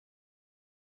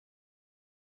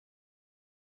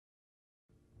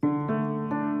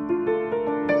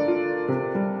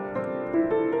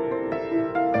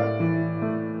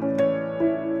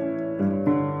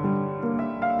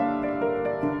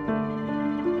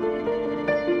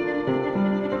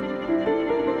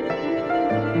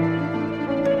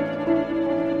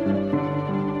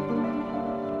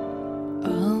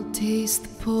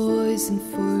reason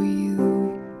for you.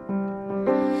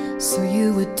 So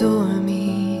you adore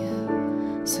me,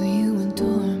 so you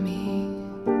adore me.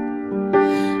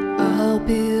 I'll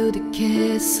build a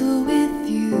castle with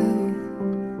you,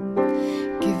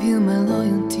 give you my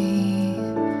loyalty,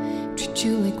 treat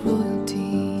you like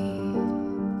royalty.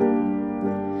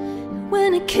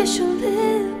 When I kiss your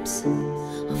lips,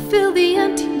 I'll feel the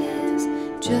emptiness.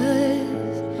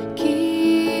 Just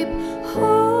keep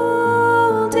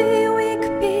holding. We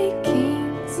could be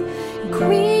kings and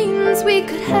queens, we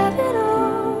could have it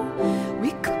all.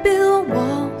 We could build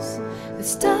walls that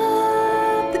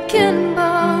stop the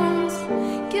cannonballs.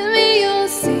 Give me your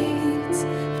seeds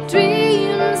for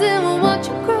dreams and we'll watch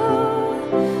you grow.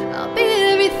 I'll be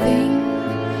everything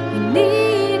you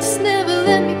need, just never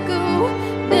let me go.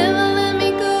 Never let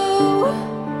me go.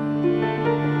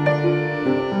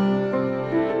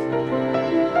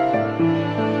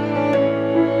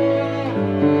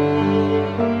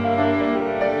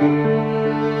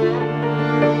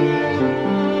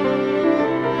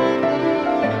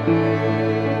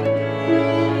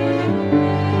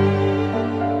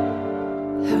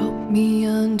 Help me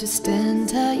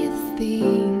understand how you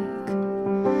think.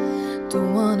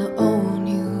 Don't wanna own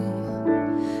you,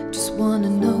 just wanna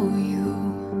know you.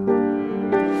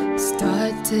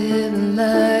 Start telling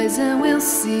lies and we'll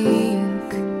sink.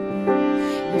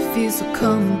 Your fears will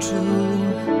come true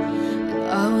and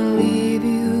I will leave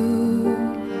you.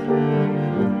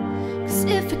 'Cause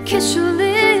if I kiss your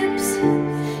lips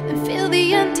and feel the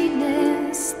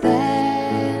emptiness,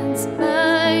 that's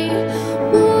my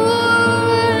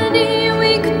warning.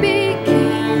 We could be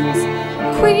kings,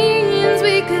 queens,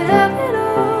 we could have it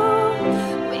all.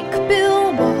 We could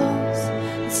build walls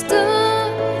and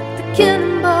stop the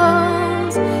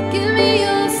cannonballs. Give me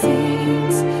your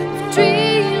seeds for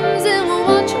dreams and we'll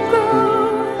watch you grow.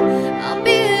 I'll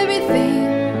be everything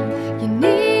you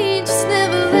need, just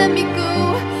never let me go.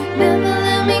 Never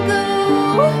let me go.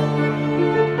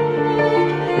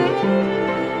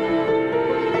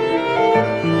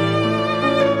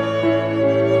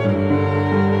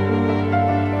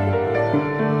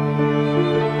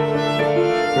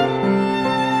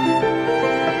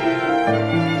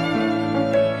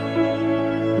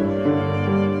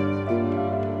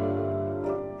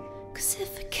 Cause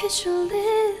if I kiss your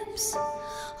lips,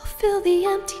 I'll feel the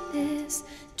emptiness.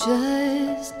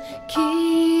 Just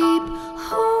keep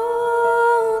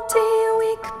holding.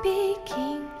 We could be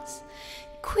kings,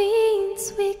 queens,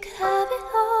 we could have it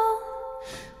all.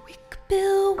 We could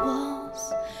build walls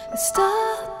and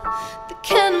stop the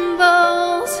cannonballs.